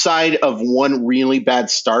 Outside of one really bad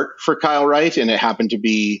start for Kyle Wright, and it happened to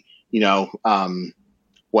be,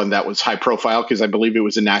 one that was high profile because I believe it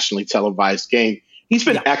was a nationally televised game. He's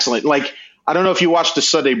been excellent. Like, I don't know if you watched the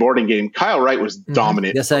Sunday morning game. Kyle Wright was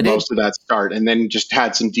dominant for most of that start and then just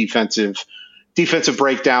had some defensive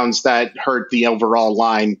breakdowns that hurt the overall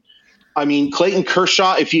line. I mean, Clayton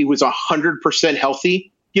Kershaw, if he was 100%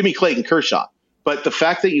 healthy, give me Clayton Kershaw. But the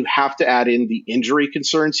fact that you have to add in the injury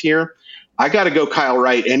concerns here, I got to go Kyle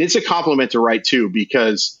Wright. And it's a compliment to Wright, too,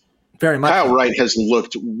 because Kyle Wright has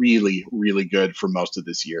looked really, really good for most of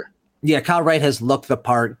this year. Yeah, Kyle Wright has looked the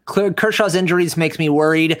part. Kershaw's injuries makes me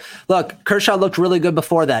worried. Look, Kershaw looked really good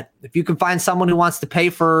before that. If you can find someone who wants to pay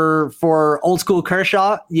for old school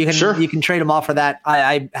Kershaw, you can trade him off for that.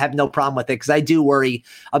 I have no problem with it because I do worry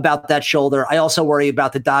about that shoulder. I also worry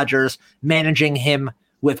about the Dodgers managing him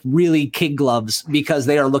with really kid gloves because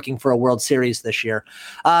they are looking for a World Series this year.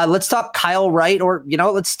 Let's talk Kyle Wright, or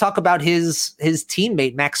let's talk about his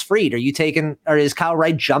teammate Max Fried. Is Kyle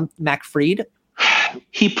Wright jumped Max Fried?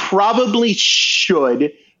 He probably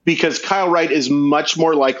should, because Kyle Wright is much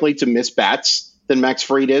more likely to miss bats than Max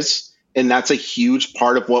Fried is, and that's a huge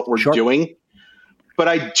part of what we're doing. But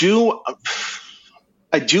I do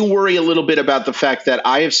worry a little bit about the fact that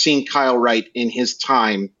I have seen Kyle Wright in his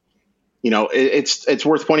time. It's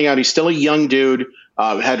worth pointing out he's still a young dude,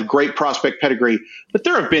 had a great prospect pedigree, but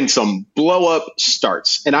there have been some blow-up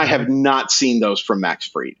starts, and I have not seen those from Max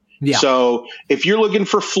Fried. Yeah. So if you're looking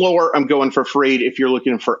for floor, I'm going for Fried. If you're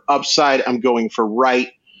looking for upside, I'm going for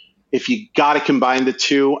Wright. If you got to combine the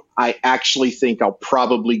two, I actually think I'll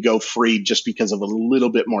probably go Fried just because of a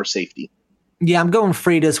little bit more safety. Yeah, I'm going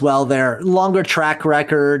Fried as well there. Longer track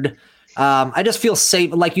record. I just feel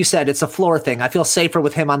safe. Like you said, it's a floor thing. I feel safer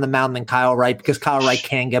with him on the mound than Kyle Wright because Kyle Wright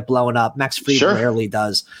can get blown up. Max Fried rarely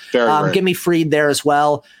does. Give me Fried there as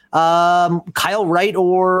well. Kyle Wright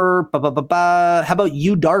or how about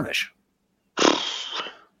Yu Darvish?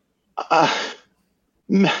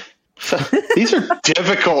 These are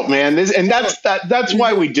difficult, man. That's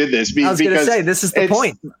why we did this. I was going to say this is the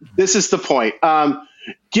point. This is the point.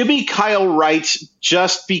 Give me Kyle Wright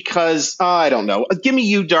just because I don't know. Give me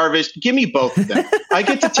Yu Darvish. Give me both of them. I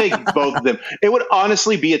get to take both of them. It would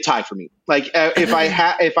honestly be a tie for me. Like if I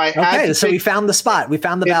had. So we found the spot. We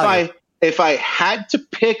found the value. If I had to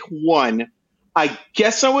pick one, I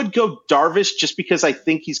guess I would go Darvish just because I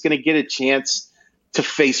think he's going to get a chance to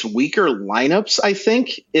face weaker lineups, I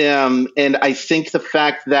think. And I think the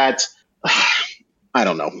fact that I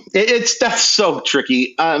don't know. That's so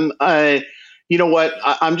tricky. You know what?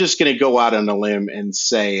 I'm just going to go out on a limb and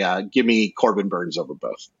say, give me Corbin Burnes over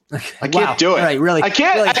both. I can't do it. Right, really? I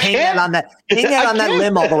can't. Really hang out on that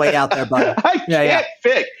limb all the way out there, bud. I can't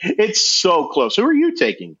pick. It's so close. Who are you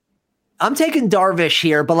taking? I'm taking Darvish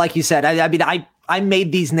here, but like you said, I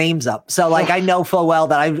made these names up. So I know full well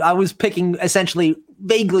that I was picking essentially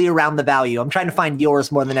vaguely around the value. I'm trying to find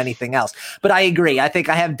yours more than anything else. But I agree. I think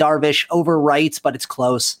I have Darvish over Wright, but it's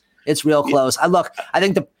close. It's real close. I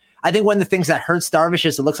think one of the things that hurts Darvish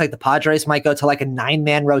is it looks like the Padres might go to like a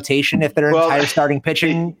 9-man rotation if their entire starting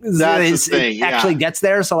pitching actually gets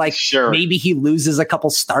there. So maybe he loses a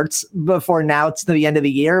couple starts before now it's to the end of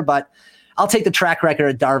the year, but I'll take the track record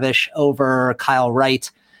of Darvish over Kyle Wright.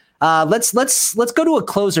 Let's go to a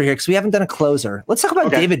closer here because we haven't done a closer. Let's talk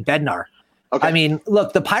about David Bednar. Okay. I mean,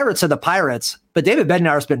 look, the Pirates are the Pirates, but David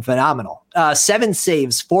Bednar has been phenomenal. 7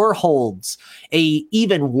 saves, 4 holds, a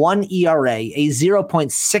even 1 ERA, a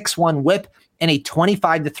 0.61 WHIP, and a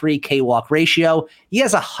 25-3 K-walk ratio. He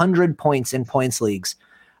has 100 points in points leagues.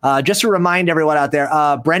 Just to remind everyone out there,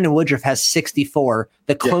 Brandon Woodruff has 64.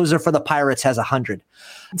 The closer for the Pirates has 100.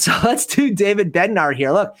 So let's do David Bednar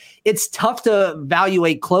here. Look, it's tough to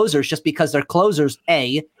evaluate closers just because they're closers,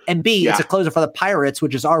 A, and B, it's a closer for the Pirates,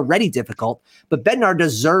 which is already difficult. But Bednar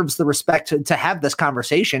deserves the respect to have this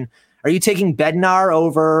conversation. Are you taking Bednar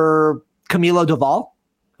over Camilo Doval,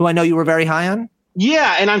 who I know you were very high on?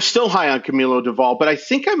 Yeah, and I'm still high on Camilo Doval, but I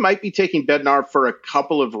think I might be taking Bednar for a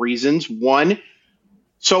couple of reasons. One,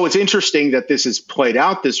 so it's interesting that this is played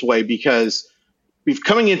out this way because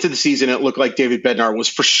coming into the season, it looked like David Bednar was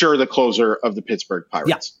for sure the closer of the Pittsburgh Pirates.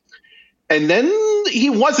 Yeah. And then he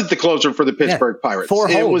wasn't the closer for the Pittsburgh Pirates.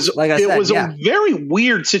 It was a very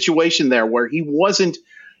weird situation there where he wasn't.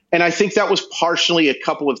 And I think that was partially a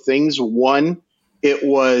couple of things. One, it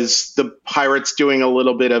was the Pirates doing a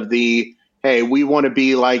little bit of the, hey, we want to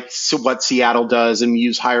be like what Seattle does and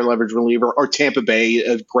use higher leverage reliever, or Tampa Bay,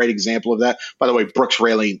 a great example of that. By the way, Brooks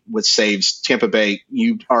Raley with saves. Tampa Bay,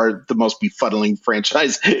 you are the most befuddling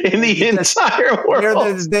franchise in the entire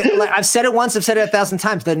world. I've said it once, I've said it 1,000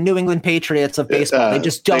 times. The New England Patriots of baseball, they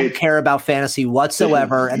just don't care about fantasy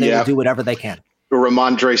whatsoever, and they will do whatever they can.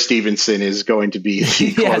 Ramondre Stevenson is going to be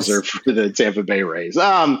the closer for the Tampa Bay Rays.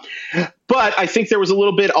 But I think there was a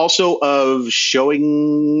little bit also of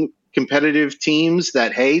showing competitive teams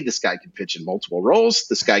that, hey, this guy can pitch in multiple roles.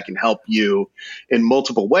 This guy can help you in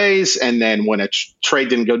multiple ways. And then when a trade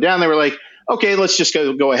didn't go down, they were like, okay, let's just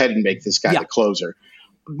go ahead and make this guy the closer.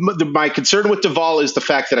 My concern with Duvall is the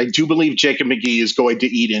fact that I do believe Jacob McGee is going to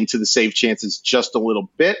eat into the save chances just a little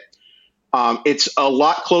bit. It's a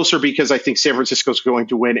lot closer because I think San Francisco is going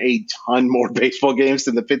to win a ton more baseball games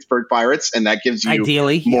than the Pittsburgh Pirates, and that gives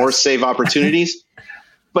you more save opportunities.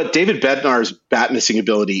 But David Bednar's bat missing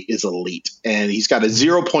ability is elite, and he's got a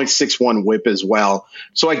 0.61 whip as well.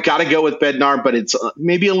 So I got to go with Bednar, but it's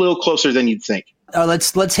maybe a little closer than you'd think.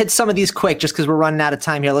 Let's hit some of these quick just because we're running out of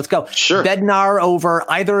time here. Let's go. Sure. Bednar over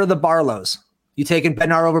either of the Barlows. You taking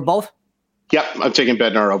Bednar over both? Yep, I'm taking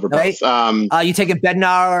Bednar over both. You taking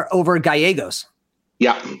Bednar over Gallegos?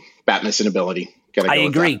 Yeah, bat missing ability. I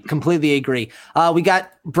agree. Completely agree. We got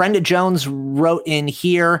Brenda Jones wrote in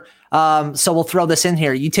here. So we'll throw this in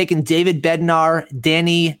here. You taking David Bednar,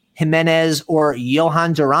 Danny Jimenez, or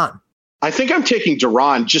Johan Duran? I think I'm taking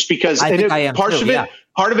Duran just because part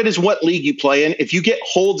of it is what league you play in. If you get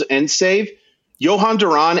holds and save, Johan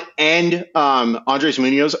Duran and Andres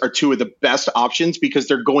Munoz are two of the best options because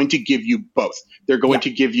they're going to give you both. They're going to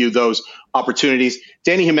give you those opportunities.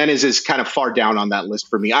 Danny Jimenez is kind of far down on that list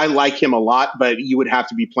for me. I like him a lot, but you would have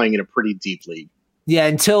to be playing in a pretty deep league. Yeah,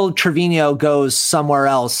 until Trevino goes somewhere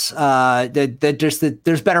else,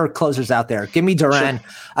 there's better closers out there. Give me Duran. Sure.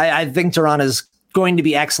 I think Duran is going to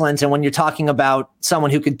be excellent. And when you're talking about someone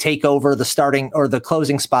who could take over the starting or the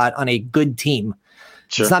closing spot on a good team,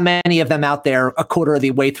 there's not many of them out there a quarter of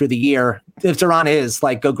the way through the year. If Duran is,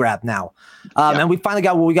 go grab now. And we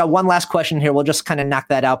got one last question here. We'll just kind of knock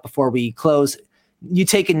that out before we close. You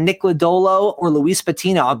taking Nick Lodolo or Luis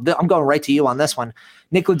Patino? I'm going right to you on this one.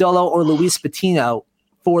 Nick Lodolo or Luis Patino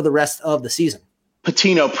for the rest of the season?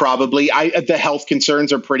 Patino, probably. The health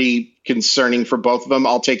concerns are pretty concerning for both of them.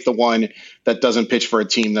 I'll take the one that doesn't pitch for a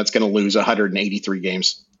team that's going to lose 183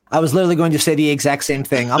 games. I was literally going to say the exact same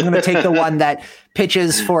thing. I'm going to take the one that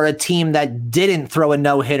pitches for a team that didn't throw a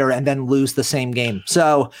no-hitter and then lose the same game.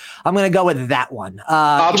 So I'm going to go with that one.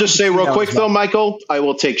 I'll just say real quick, though, Michael, I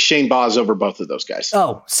will take Shane Baz over both of those guys.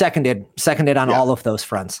 Oh, seconded on all of those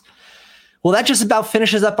fronts. Well, that just about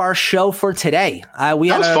finishes up our show for today. We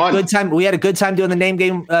had a good time. We had a good time doing the name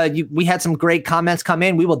game. We had some great comments come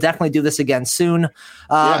in. We will definitely do this again soon.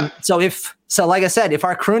 So like I said, if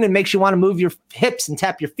our crooning makes you want to move your hips and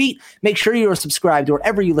tap your feet, make sure you are subscribed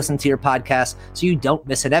wherever you listen to your podcast so you don't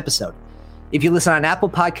miss an episode. If you listen on Apple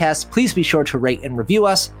Podcasts, please be sure to rate and review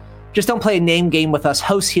us. Just don't play a name game with us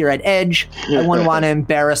hosts here at Edge. I wouldn't want to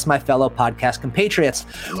embarrass my fellow podcast compatriots.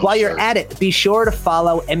 While you're at it, be sure to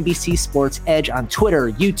follow NBC Sports Edge on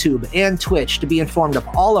Twitter, YouTube, and Twitch to be informed of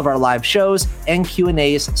all of our live shows and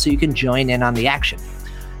Q&As so you can join in on the action.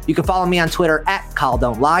 You can follow me on Twitter at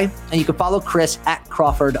ColDon'tLie, and you can follow Chris at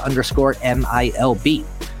Crawford_MILB.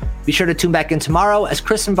 Be sure to tune back in tomorrow as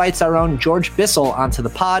Chris invites our own George Bissell onto the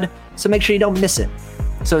pod, so make sure you don't miss it.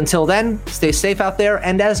 So until then, stay safe out there,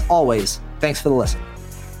 and as always, thanks for the listen.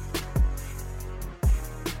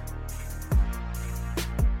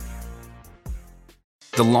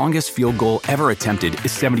 The longest field goal ever attempted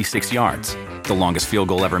is 76 yards. The longest field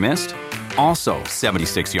goal ever missed? Also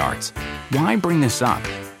 76 yards. Why bring this up?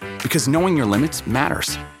 Because knowing your limits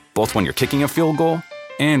matters, both when you're kicking a field goal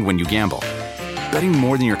and when you gamble. Betting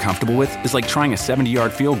more than you're comfortable with is like trying a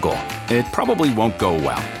 70-yard field goal. It probably won't go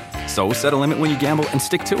well. So set a limit when you gamble and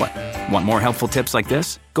stick to it. Want more helpful tips like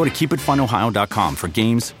this? Go to keepitfunohio.com for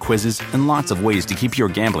games, quizzes, and lots of ways to keep your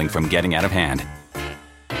gambling from getting out of hand.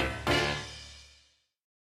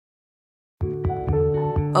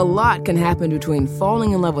 A lot can happen between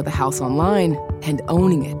falling in love with a house online and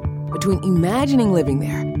owning it. Between imagining living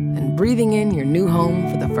there and breathing in your new home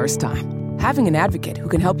for the first time. Having an advocate who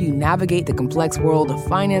can help you navigate the complex world of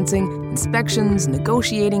financing, inspections,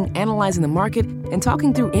 negotiating, analyzing the market, and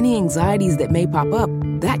talking through any anxieties that may pop up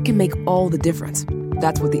that can make all the difference.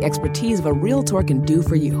 That's what the expertise of a Realtor can do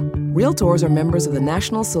for you. Realtors are members of the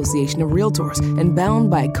National Association of Realtors and bound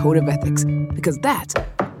by a code of ethics, because that's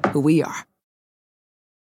who we are.